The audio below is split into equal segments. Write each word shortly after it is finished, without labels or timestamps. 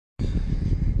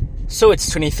So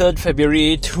it's 23rd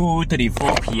February,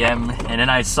 2:34 p.m. and then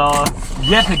I saw,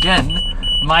 yet again,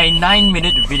 my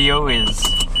 9-minute video is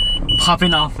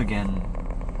popping off again.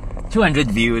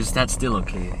 200 views, that's still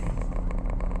okay.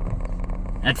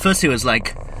 At first it was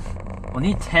like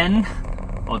only 10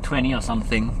 or 20 or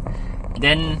something.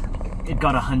 Then it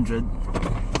got 100.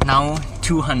 Now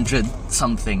 200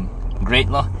 something. Great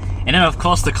lah. And then of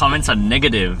course the comments are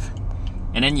negative.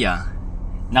 And then yeah.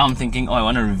 Now I'm thinking, oh, I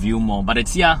want to review more. But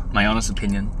it's, yeah, my honest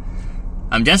opinion.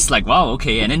 I'm just like, wow,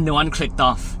 okay. And then no one clicked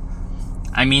off.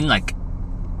 I mean, like,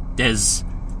 there's...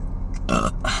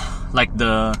 like,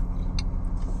 the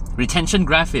retention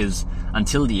graph is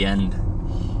until the end.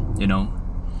 You know?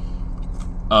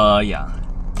 Yeah.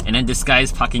 And then this guy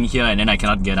is parking here and then I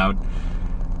cannot get out.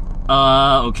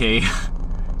 Okay.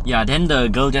 Yeah, then the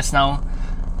girl just now...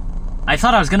 I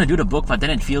thought I was gonna do the book, but then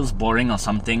it feels boring or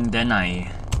something. Then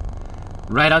I...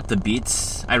 write out the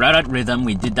beats. I write out rhythm.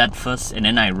 We did that first, and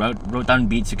then I wrote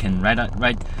down beats. You can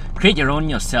create your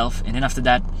own yourself. And then after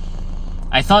that,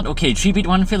 I thought, okay, 3-beat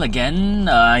 1 fill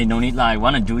again. I no need lah. I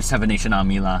want to do Seven Nation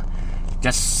Army lah.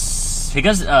 Just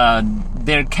because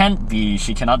there can't be.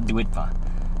 She cannot do it pa.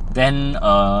 Then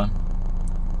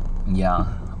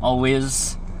yeah,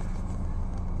 always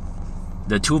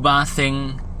the 2-bar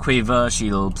thing. Quaver.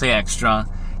 She'll play extra.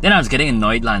 Then I was getting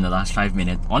annoyed lah in the last 5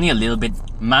 minutes. Only a little bit,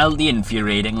 mildly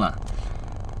infuriating lah.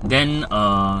 Then,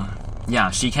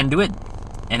 yeah, she can do it.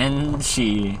 And then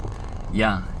she,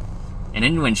 yeah. And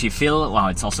then when she feel, wow,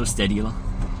 it's also steady lah.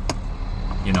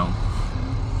 You know.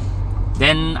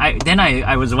 Then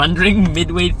I was wondering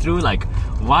midway through, like,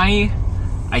 why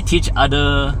I teach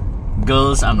other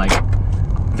girls I'm like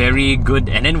very good,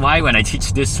 and then why when I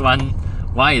teach this one,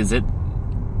 why is it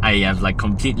I have like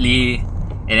completely,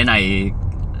 and then I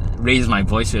raise my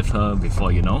voice with her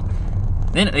before, you know.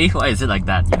 Then why is it like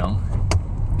that, you know?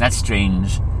 That's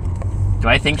strange. Do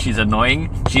I think she's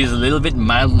annoying? She's a little bit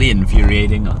mildly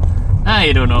infuriating.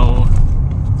 I don't know.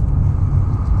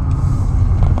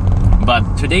 But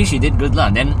today she did good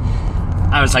lah. Then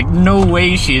I was like, no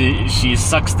way she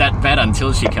sucks that bad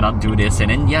until she cannot do this. And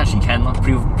then yeah, she cannot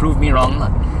prove me wrong lah.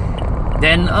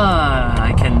 Then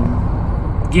I can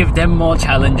give them more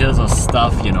challenges or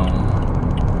stuff, you know.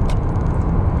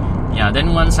 Yeah,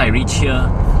 then once I reach here,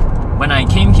 when I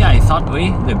came here, I thought,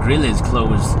 wait, the grill is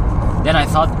closed. Then I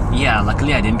thought, yeah,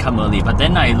 luckily I didn't come early. But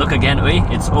then I look again, wait,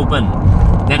 it's open.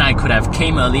 Then I could have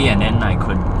came early and then I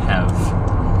could have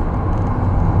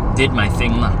did my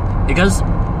thing lah. Because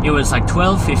it was like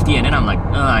 12:50 and then I'm like,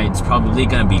 it's probably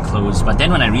gonna be closed. But then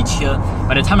when I reached here,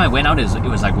 by the time I went out, it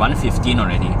was like 1:15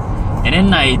 already. And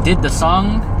then I did the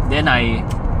song, then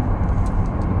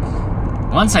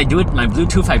once I do it, my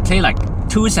Bluetooth, I play like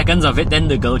 2 seconds of it, then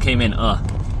the girl came in,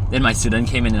 then my student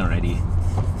came in already.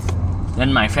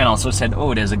 Then my friend also said,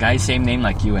 oh, there's a guy same name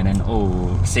like you, and then,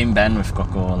 oh, same band with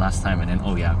Coco last time, and then,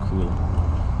 oh yeah, cool.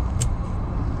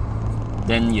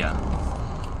 Then, yeah.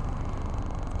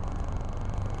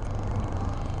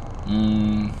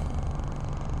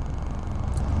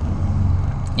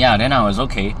 Yeah, then I was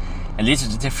okay. At least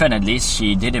it's different, at least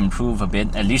she did improve a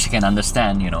bit, at least she can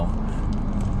understand, you know.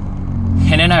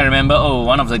 And then I remember,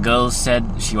 one of the girls said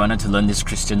she wanted to learn this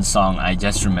Christian song. I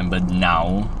just remembered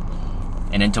now.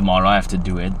 And then tomorrow I have to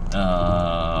do it.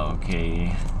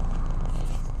 Okay.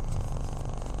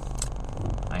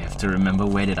 I have to remember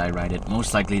where did I write it.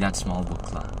 Most likely that small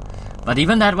book lah. But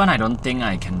even that one, I don't think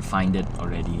I can find it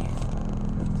already.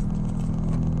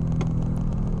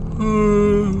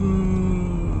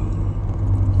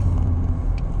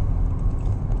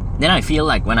 Then I feel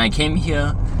like when I came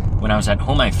here, when I was at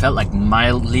home, I felt like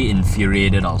mildly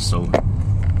infuriated also.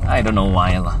 I don't know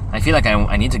why lah. I feel like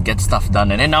I need to get stuff done,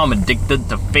 and then now I'm addicted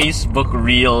to Facebook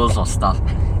Reels or stuff.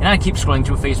 And I keep scrolling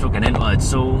through Facebook, and then it's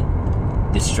so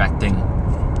distracting.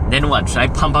 Then what? Should I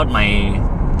pump out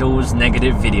those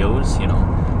negative videos? You know,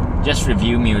 just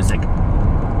review music.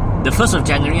 The 1st of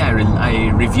January,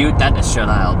 I reviewed that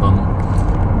Estrella album.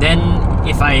 Then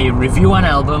if I review one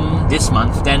album this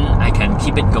month, then I can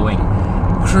keep it going.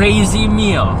 Crazy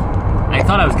meal. I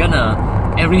thought I was gonna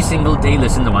every single day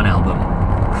listen to one album.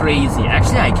 Crazy.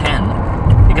 Actually, I can,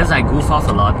 because I goof off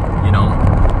a lot, you know.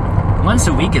 Once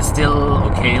a week is still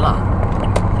okay lah.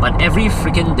 But every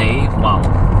freaking day, wow.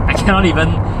 I cannot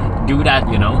even do that,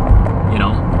 you know.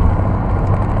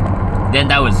 Then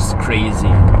that was crazy.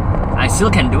 I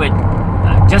still can do it.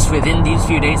 Just within these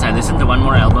few days, I listen to one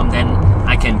more album, then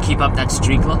I can keep up that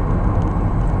streak lah.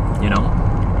 You know.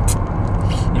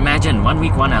 Imagine, 1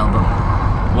 week, one album.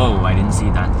 Whoa, I didn't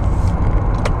see that.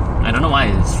 I don't know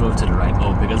why it swerved to the right.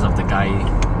 Oh, because of the guy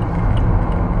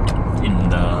in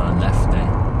the left there.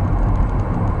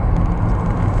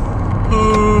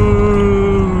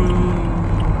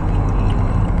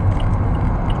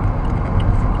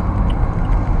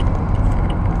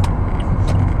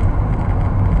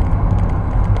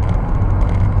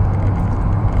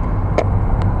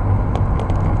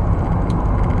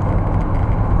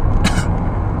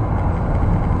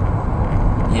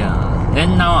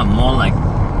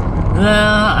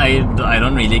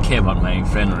 don't really care about my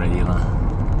friend already lah.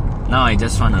 Now I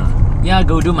just wanna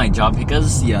go do my job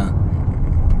because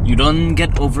you don't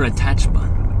get over attached, but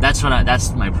that's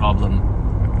my problem.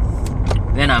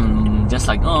 Then I'm just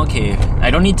like, oh okay,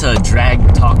 I don't need to drag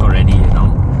talk already, you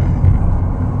know.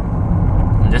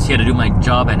 I'm just here to do my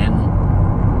job, and then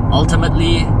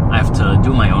ultimately I have to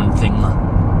do my own thing lah.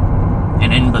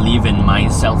 And then believe in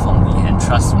myself only and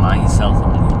trust myself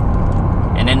only.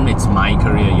 And then it's my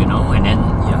career, you know, and then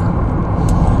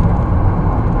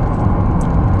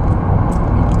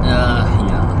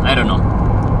I don't know.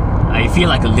 I feel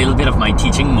like a little bit of my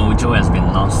teaching mojo has been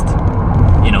lost,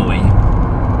 in a way.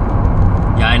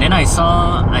 Yeah, and then I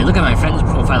look at my friend's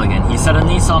profile again. He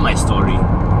suddenly saw my story.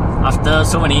 After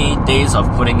so many days of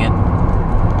putting it,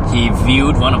 he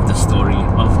viewed one of the story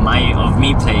of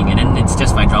me playing, and then it's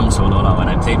just my drum solo when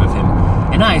I played with him.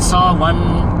 And then I saw one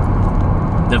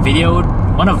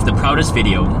of the proudest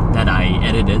video that I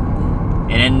edited,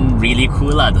 and then really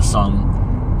cool the song.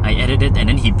 I edited and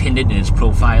then he pinned it in his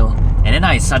profile, and then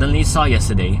I suddenly saw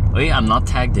yesterday, I'm not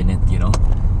tagged in it, you know.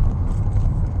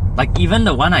 Like even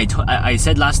the one I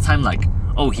said last time, like,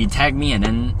 oh, he tagged me, and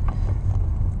then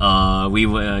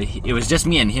it was just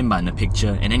me and him in the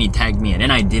picture, and then he tagged me, and then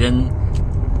I didn't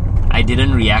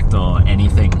react or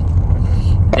anything.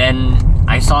 Then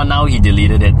I saw now he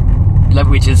deleted it,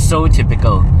 which is so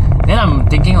typical. Then I'm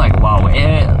thinking like, wow,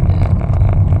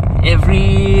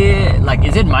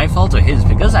 is it my fault or his?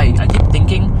 Because I keep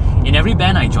thinking in every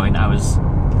band I joined,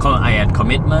 I had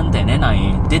commitment, and then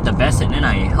I did the best, and then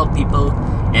I helped people,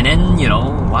 and then, you know,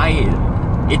 why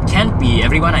it can't be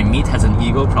everyone I meet has an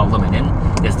ego problem, and then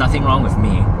there's nothing wrong with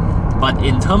me. But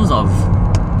in terms of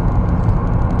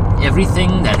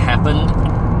everything that happened,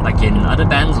 like in other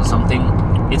bands or something,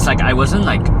 it's like I wasn't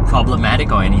like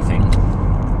problematic or anything.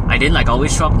 I didn't like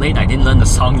always show up late, I didn't learn the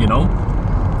song, you know.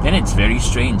 Then it's very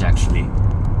strange actually.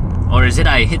 Or is it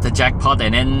I hit the jackpot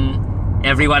and then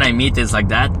everyone I meet is like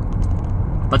that?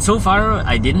 But so far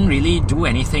I didn't really do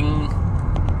anything,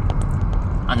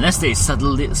 unless they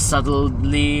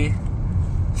subtly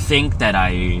think that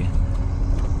I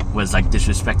was like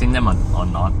disrespecting them or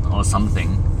not or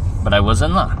something. But I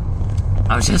wasn't lah.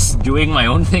 I was just doing my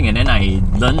own thing, and then I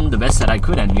learned the best that I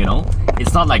could, and you know,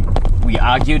 it's not like we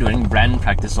argue during brand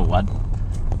practice or what.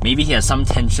 Maybe he has some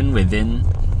tension within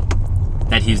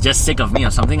that he's just sick of me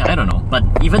or something, I don't know. But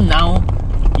even now,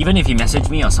 even if he messaged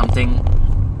me or something,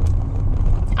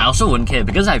 I also wouldn't care,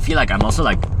 because I feel like I'm also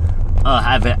like,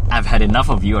 I've had enough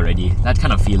of you already, that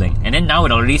kind of feeling. And then now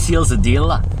it already seals the deal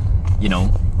lah. You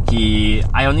know,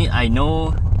 I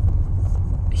know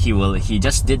he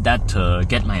just did that to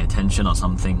get my attention or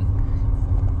something.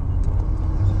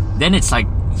 Then it's like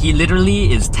he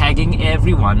literally is tagging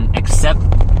everyone except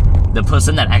the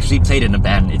person that actually played in the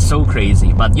band. It's so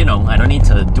crazy, but you know, I don't need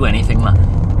to do anything lah,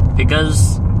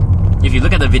 because if you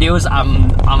look at the videos,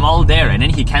 I'm all there, and then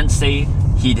he can't say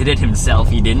he did it himself.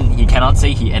 He cannot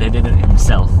say he edited it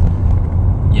himself,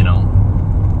 you know.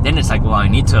 Then it's like, well, I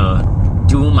need to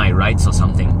do my rights or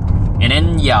something. And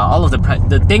then all of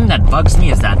the thing that bugs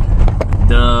me is that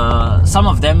some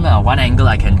of them, one angle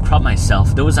I can crop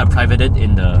myself, those are privated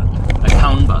in the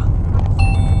account bar.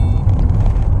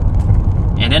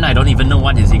 And then I don't even know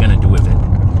what is he gonna do with it.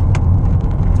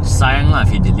 Sayang lah if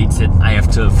he deletes it. I have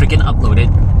to freaking upload it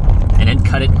and then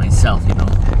cut it myself, you know.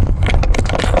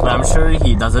 But I'm sure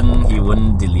he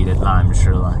wouldn't delete it lah, I'm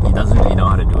sure lah. He doesn't really know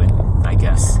how to do it, I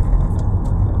guess.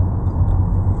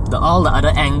 All the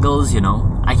other angles, you know,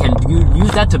 I can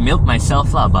use that to milk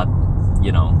myself lah, but,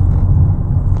 you know.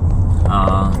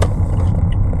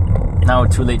 Now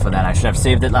too late for that. I should have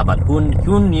saved it lah, but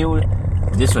who knew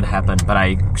this would happen? But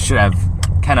I should have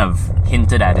kind of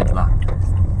hinted at it lah.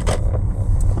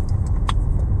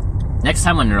 Next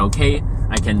time when you're okay,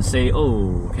 I can say,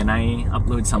 oh, can I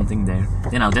upload something there?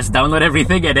 Then I'll just download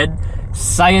everything and then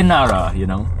sayonara, you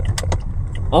know.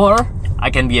 Or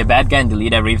I can be a bad guy and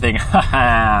delete everything.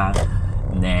 Haha.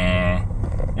 Nah.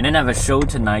 And then I have a show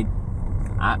tonight.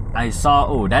 I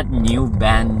saw, that new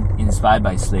band inspired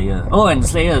by Slayer. Oh, and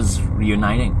Slayer's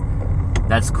reuniting.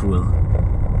 That's cool.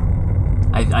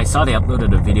 I saw they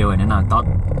uploaded a video, and then I thought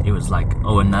it was like,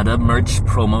 another merch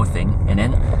promo thing. And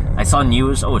then I saw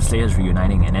news, Slayer's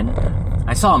reuniting. And then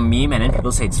I saw a meme, and then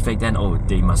people say it's fake. Then,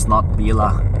 they must not be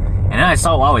lah. And then I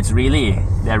saw, wow,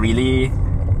 they're really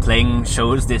playing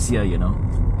shows this year, you know.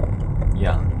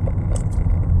 Yeah.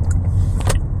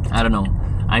 I don't know.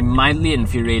 I'm mildly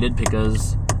infuriated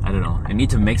because, I don't know, I need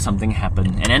to make something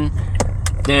happen. And then,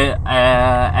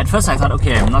 at first I thought,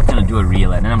 okay, I'm not gonna do a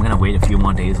reel, and then I'm gonna wait a few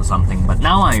more days or something. But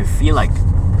now I feel like,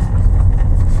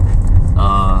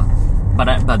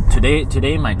 but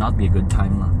today might not be a good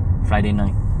time. Friday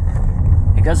night.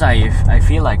 Because I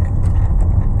feel like,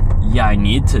 yeah, I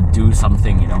need to do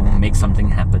something, you know, make something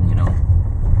happen, you know.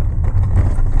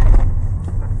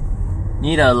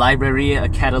 Need a library, a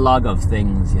catalog of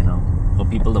things, you know, for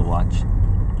people to watch.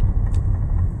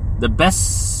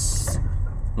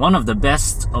 One of the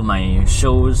best of my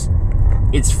shows,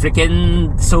 it's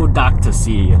freaking so dark to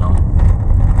see, you know.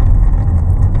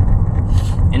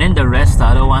 And then the rest, the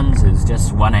other ones, is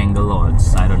just one angle, or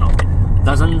it's, I don't know. It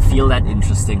doesn't feel that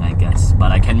interesting, I guess.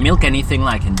 But I can milk anything,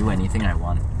 I can do anything I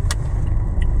want.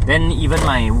 Then even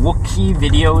my Wookiee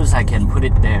videos, I can put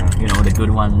it there, you know, the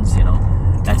good ones, you know.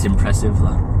 That's impressive,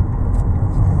 lah.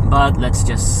 But let's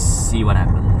just see what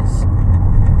happens.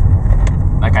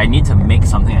 Like, I need to make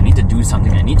something, I need to do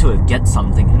something, I need to get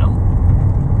something, you know.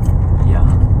 Yeah.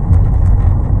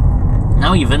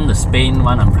 Now even the Spain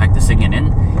one I'm practicing, and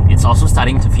then it's also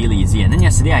starting to feel easy. And then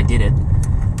yesterday I did it.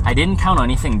 I didn't count on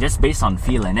anything, just based on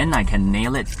feel, and then I can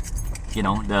nail it. You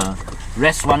know, the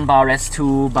rest 1 bar, rest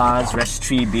 2 bars, rest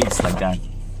 3 beats, like that.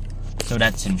 So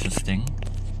that's interesting.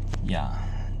 Yeah,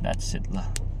 that's it lah.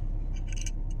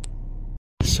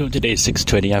 So today is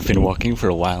 6:20. I've been walking for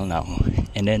a while now,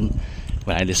 and then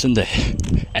when I listened to,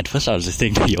 at first I was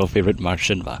listening to Your Favorite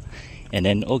Martian bar, and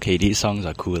then okay, these songs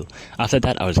are cool. After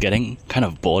that I was getting kind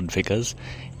of bored because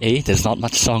there's not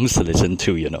much songs to listen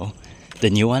to, you know. The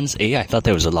new ones, I thought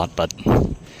there was a lot, but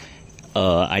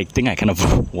I think I kind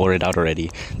of wore it out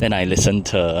already. Then I listened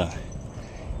to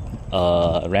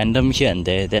random here and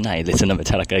there. Then I listened to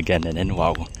Metallica again, and then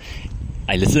wow,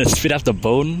 I listened to Spit After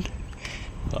Bone,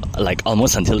 like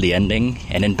almost until the ending,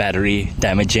 and then Battery,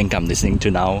 Damaging I'm listening to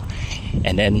now,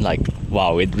 and then like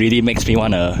wow, it really makes me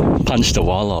want to punch the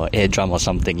wall or air drum or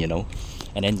something, you know.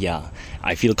 And then yeah,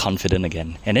 I feel confident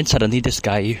again. And then suddenly this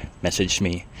guy messaged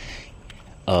me.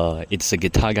 It's a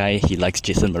guitar guy, he likes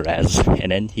Jason Mraz,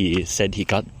 and then he said he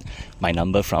got my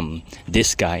number from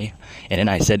this guy, and then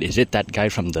I said, is it that guy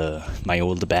from my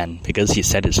old band? Because he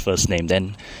said his first name.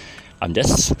 Then I'm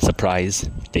just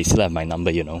surprised they still have my number,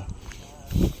 you know.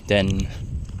 Then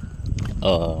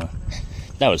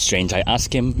that was strange. I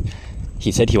asked him,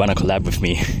 he said he wanna collab with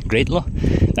me. Great lo,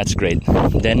 that's great.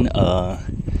 Then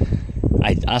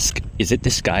I asked, is it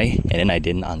this guy? And then I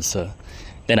didn't answer.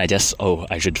 Then I just,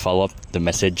 I should follow up the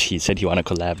message. He said he wanna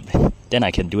collab. Then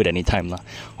I can do it anytime lah.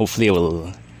 Hopefully it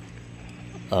will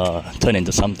turn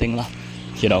into something lah,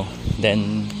 you know.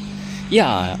 Then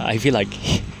yeah, I feel like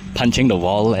punching the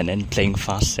wall and then playing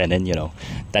fast, and then, you know,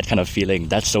 that kind of feeling,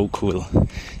 that's so cool.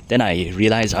 Then I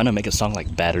realized I want to make a song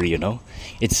like Battery, you know.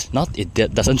 It's not, it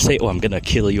doesn't say, I'm gonna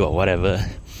kill you or whatever.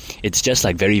 It's just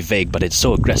like very vague, but it's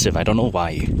so aggressive. I don't know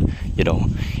why, you know.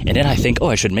 And then I think,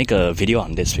 I should make a video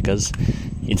on this, because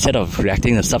instead of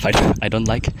reacting to stuff I don't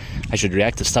like, I should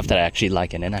react to stuff that I actually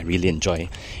like and then I really enjoy.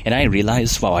 And I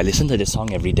realized, wow, I listen to this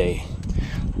song every day.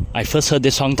 I first heard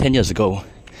this song 10 years ago.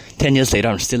 10 years later,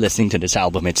 I'm still listening to this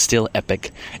album. It's still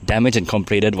epic. Damaged and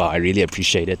Completed, wow, I really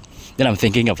appreciate it. Then I'm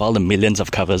thinking of all the millions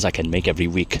of covers I can make every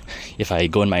week. If I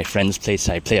go in my friend's place,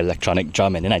 I play electronic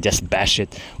drum and then I just bash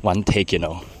it one take, you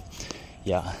know.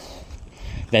 Yeah.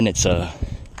 Then it's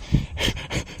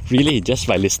really, just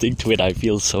by listening to it, I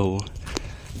feel so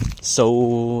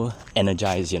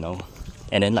energized, you know.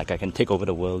 And then like I can take over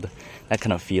the world. That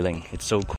kind of feeling. It's so cool.